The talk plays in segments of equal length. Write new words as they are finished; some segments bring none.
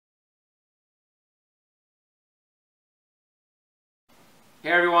Hey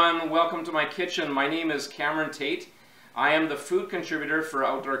everyone, welcome to my kitchen. My name is Cameron Tait. I am the food contributor for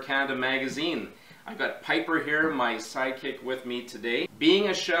Outdoor Canada magazine. I've got Piper here, my sidekick, with me today. Being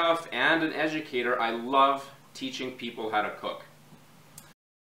a chef and an educator, I love teaching people how to cook.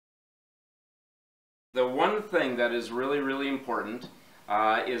 The one thing that is really important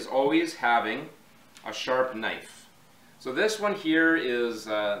is always having a sharp knife. So this one here is,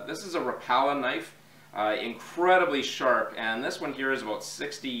 this is a Rapala knife. Incredibly sharp, and this one here is about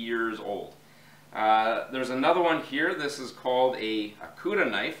 60 years old. There's another one here. This is called a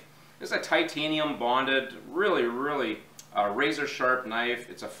Cuda knife. It's a titanium bonded, really razor sharp knife.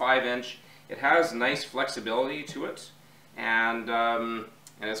 It's a 5-inch. It has nice flexibility to it, and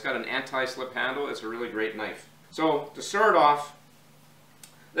it's got an anti-slip handle. It's a really great knife. So to start off,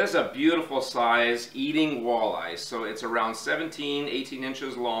 this is a beautiful size eating walleye. So it's around 18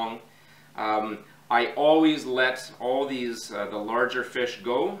 inches long. I always let all these, the larger fish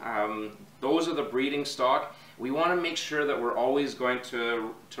go. Those are the breeding stock. We want to make sure that we're always going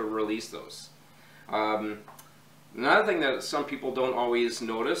to release those. Another thing that some people don't always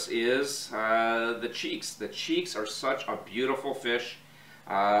notice is the cheeks. The cheeks are such a beautiful fish,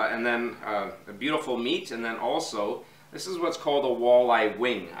 and then a beautiful meat, and then also, this is what's called a walleye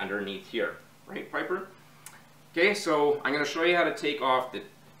wing underneath here. Right, Piper? Okay, so I'm going to show you how to take off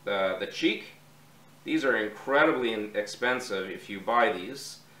the cheek. These are incredibly expensive if you buy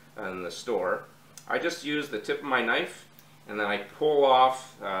these in the store. I just use the tip of my knife and then I pull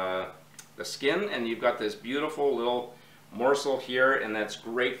off the skin, and you've got this beautiful little morsel here, and that's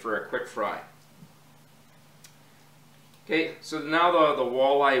great for a quick fry. Okay, so now the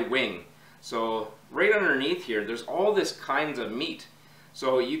walleye wing. So right underneath here, there's all this kinds of meat.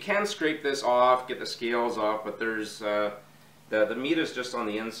 So you can scrape this off, get the scales off, but there's the meat is just on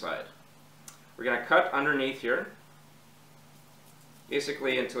the inside. We're going to cut underneath here,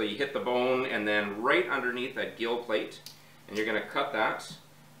 basically until you hit the bone, and then right underneath that gill plate, and you're going to cut that.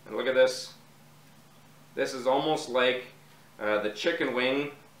 And look at this. This is almost like the chicken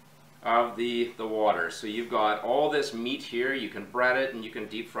wing of the water. So you've got all this meat here. You can bread it and you can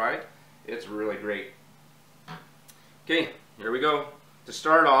deep fry it. It's really great. Okay, here we go. To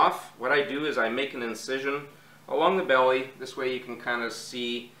start off, what I do is I make an incision along the belly. This way you can kind of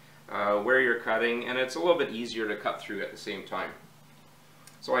see where you're cutting, and it's a little bit easier to cut through at the same time.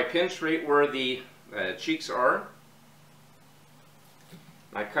 So I pinch right where the cheeks are.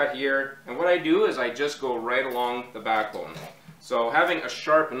 I cut here, and what I do is I just go right along the backbone. So having a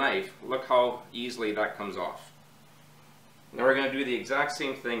sharp knife, look how easily that comes off. Now we're going to do the exact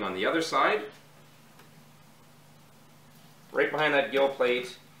same thing on the other side, right behind that gill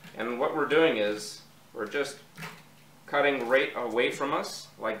plate, and what we're doing is we're just cutting right away from us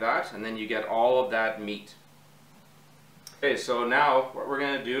like that, and then you get all of that meat. Okay, so now what we're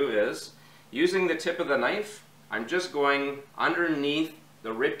going to do is, using the tip of the knife, I'm just going underneath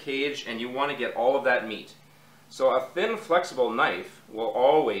the rib cage, and you want to get all of that meat. So a thin, flexible knife will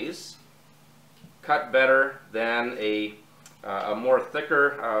always cut better than a more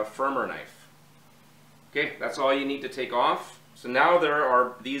thicker, firmer knife. Okay, that's all you need to take off. So now there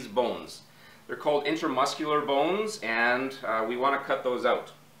are these bones. They're called intramuscular bones, and we want to cut those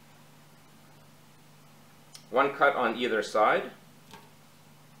out. One cut on either side,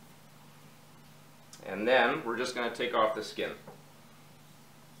 and then we're just going to take off the skin.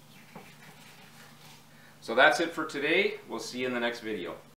 So that's it for today. We'll see you in the next video.